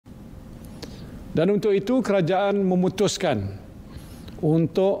Dan untuk itu kerajaan memutuskan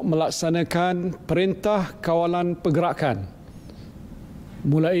untuk melaksanakan Perintah Kawalan Pergerakan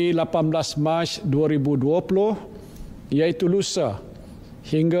mulai 18 Mac 2020 iaitu lusa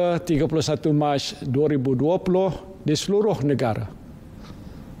hingga 31 Mac 2020 di seluruh negara.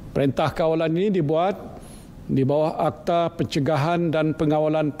 Perintah kawalan ini dibuat di bawah Akta Pencegahan dan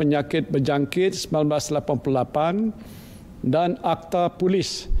Pengawalan Penyakit Berjangkit 1988 dan Akta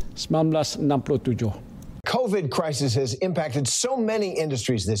Polis 1967. COVID crisis has impacted so many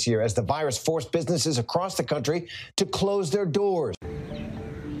industries this year as the virus forced businesses across the country to close their doors.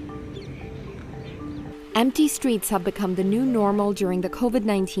 Empty streets have become the new normal during the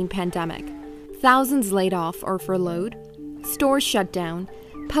COVID-19 pandemic. Thousands laid off or furloughed, stores shut down,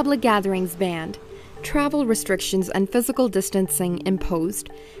 public gatherings banned, travel restrictions and physical distancing imposed,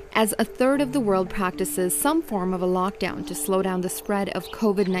 as a third of the world practices some form of a lockdown to slow down the spread of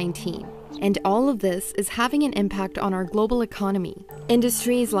COVID-19. And all of this is having an impact on our global economy.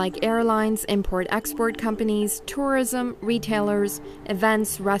 Industries like airlines, import-export companies, tourism, retailers,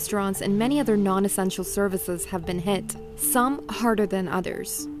 events, restaurants, and many other non-essential services have been hit, some harder than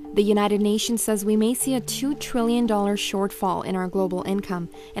others. The United Nations says we may see a $2 trillion shortfall in our global income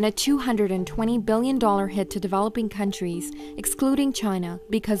and a $220 billion hit to developing countries, excluding China,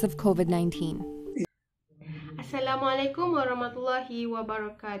 because of COVID-19. Assalamualaikum warahmatullahi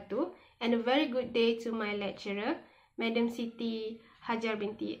wabarakatuh, and a very good day to my lecturer, Madam Siti Hajar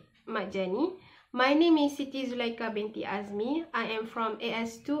binti Majani. My name is Siti Zulaika binti Azmi. I am from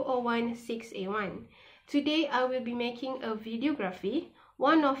AS2016A1. Today I will be making a videography,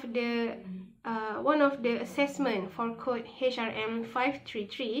 one of the assessment for code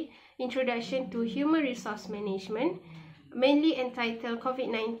HRM533, Introduction to Human Resource Management, mainly entitled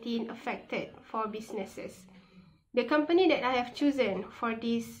COVID-19 Affected for Businesses. The company that I have chosen for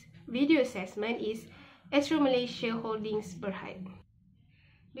this video assessment is Astro Malaysia Holdings Berhad.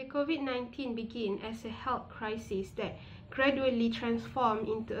 The COVID-19 began as a health crisis that gradually transformed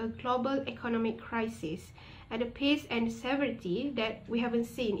into a global economic crisis at a pace and severity that we haven't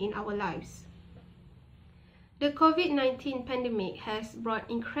seen in our lives. The COVID-19 pandemic has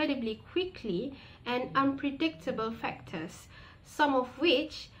brought incredibly quickly and unpredictable factors, some of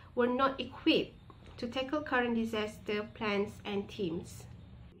which were not equipped to tackle current disaster plans and teams.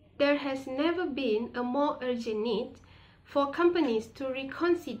 There has never been a more urgent need for companies to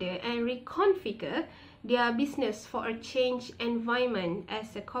reconsider and reconfigure their business for a changed environment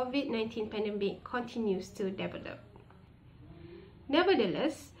as the COVID-19 pandemic continues to develop.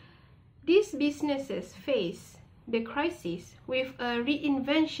 Nevertheless, these businesses face the crisis with a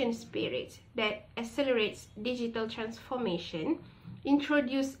reinvention spirit that accelerates digital transformation,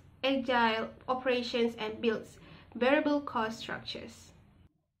 introduces agile operations, and builds variable cost structures.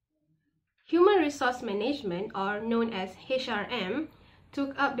 Human Resource Management, or known as HRM,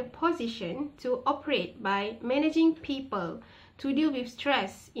 took up the position to operate by managing people to deal with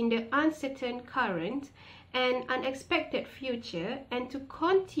stress in the uncertain current and unexpected future, and to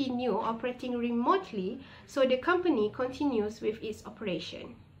continue operating remotely so the company continues with its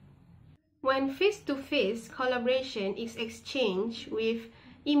operation. When face-to-face collaboration is exchanged with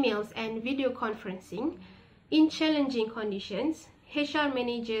emails and video conferencing in challenging conditions, HR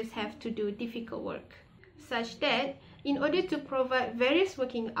managers have to do difficult work, such that in order to provide various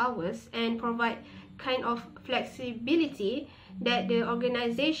working hours and provide kind of flexibility that the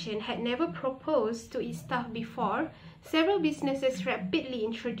organization had never proposed to its staff before, several businesses rapidly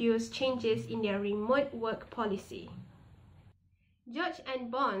introduced changes in their remote work policy. George and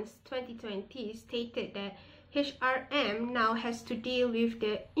Bonds 2020 stated that HRM now has to deal with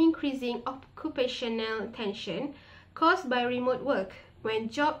the increasing occupational tension caused by remote work when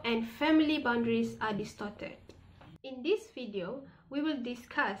job and family boundaries are distorted. In this video, we will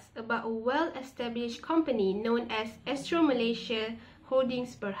discuss about a well-established company known as Astro Malaysia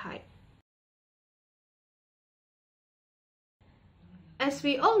Holdings Berhad. As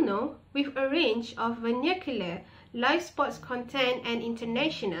we all know, with a range of vernacular, live sports content and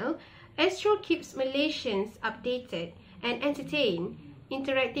international, Astro keeps Malaysians updated and entertained,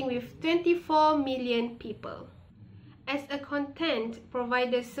 interacting with 24 million people. As a content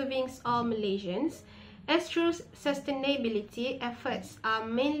provider serving all Malaysians, Astro's sustainability efforts are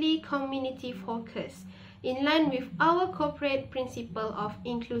mainly community-focused, in line with our corporate principle of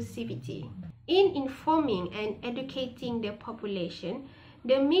inclusivity. In informing and educating the population,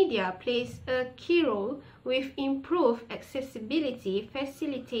 the media plays a key role with improved accessibility,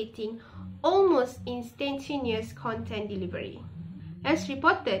 facilitating almost instantaneous content delivery. As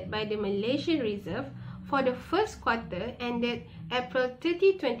reported by the Malaysian Reserve, for the first quarter ended April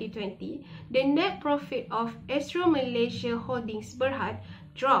 30, 2020, the net profit of Astro Malaysia Holdings Berhad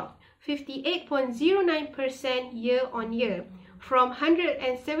dropped 58.09% year-on-year from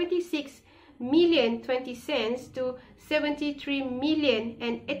 176 million 20 cents to 73 million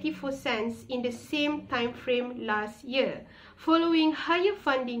and 84 cents in the same time frame last year, following higher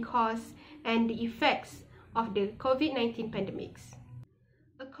funding costs and the effects of the COVID-19 pandemics.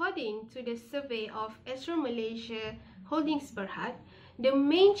 According to the survey of Astro Malaysia Holdings Berhad, the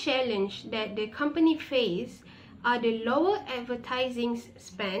main challenge that the company faces are the lower advertising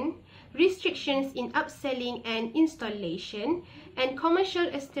spend, restrictions in upselling and installation, and commercial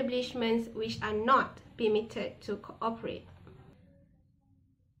establishments which are not permitted to cooperate.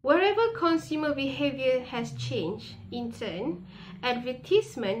 Wherever consumer behavior has changed, in turn,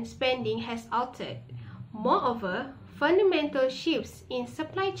 advertisement spending has altered. Moreover, fundamental shifts in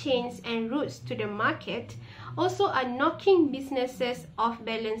supply chains and routes to the market also are knocking businesses off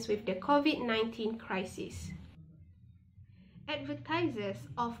balance with the COVID-19 crisis. Advertisers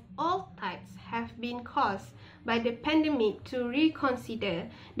of all types have been caused by the pandemic to reconsider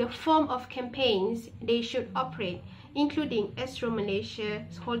the form of campaigns they should operate, including Astro Malaysia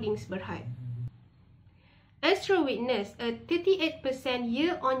Holdings Berhad. Astro witnessed a 38%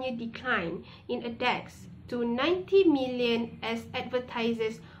 year-on-year decline in ADEX to 90 million as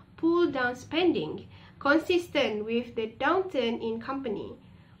advertisers pulled down spending, consistent with the downturn in company.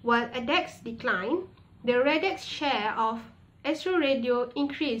 While ADEX declined, the RADEX share of Astro Radio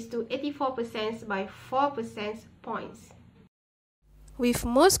increased to 84% by 4 percentage points. With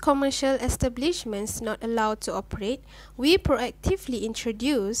most commercial establishments not allowed to operate, we proactively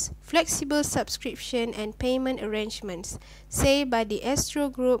introduce flexible subscription and payment arrangements, say by the Astro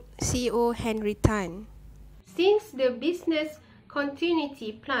Group CEO Henry Tan. Since the Business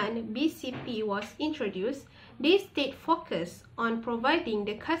Continuity Plan (BCP) was introduced, they stayed focused on providing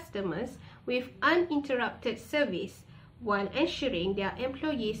the customers with uninterrupted service while ensuring their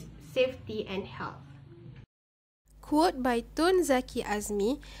employees' safety and health. Quote by Tun Zaki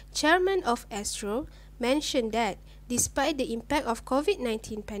Azmi, chairman of Astro, mentioned that despite the impact of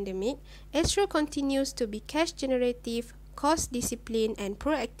COVID-19 pandemic, Astro continues to be cash generative, cost disciplined, and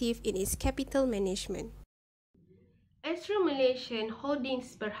proactive in its capital management. Astro Malaysian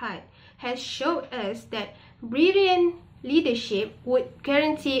Holdings Berhad has showed us that brilliant leadership would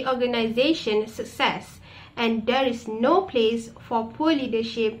guarantee organization success, and there is no place for poor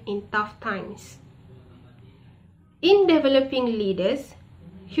leadership in tough times. In developing leaders,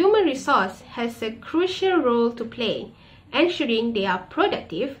 human resource has a crucial role to play, ensuring they are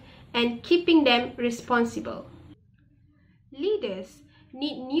productive and keeping them responsible. Leaders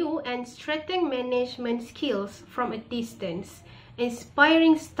need new and strengthened management skills from a distance,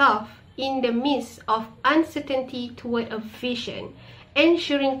 inspiring staff in the midst of uncertainty toward a vision,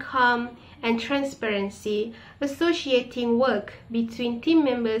 ensuring calm and transparency, associating work between team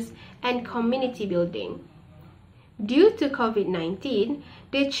members, and community building. Due to COVID-19,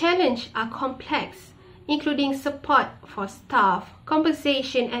 the challenges are complex, including support for staff,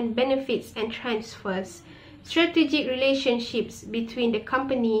 compensation and benefits and transfers, strategic relationships between the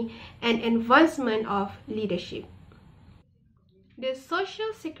company, and advancement of leadership. The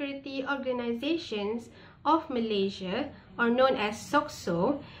Social Security Organizations of Malaysia, or known as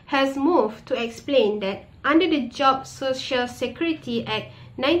SOCSO, has moved to explain that under the Job Social Security Act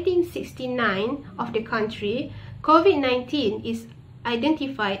 1969 of the country, COVID-19 is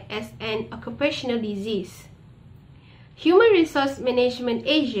identified as an occupational disease. Human Resource Management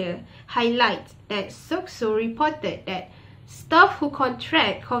Asia highlights that SOCSO reported that staff who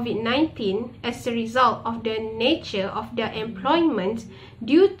contract COVID-19 as a result of the nature of their employment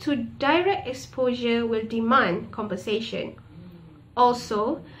due to direct exposure will demand compensation.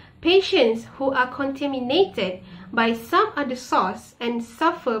 Also, patients who are contaminated by some other source and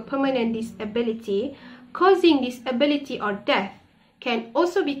suffer permanent disability, causing disability or death, can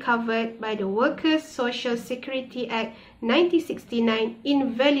also be covered by the Workers' Social Security Act 1969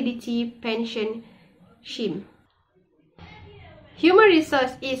 Invalidity Pension Scheme. Human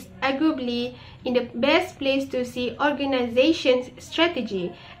resource is arguably in the best place to see organizations'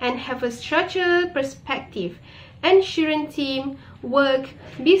 strategy and have a structural perspective, ensuring team work,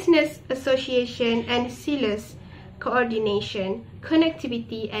 business association, and seamless coordination,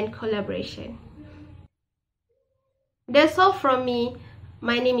 connectivity, and collaboration. That's all from me.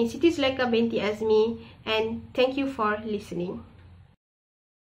 My name is Siti Zulaika binti Azmi, and thank you for listening.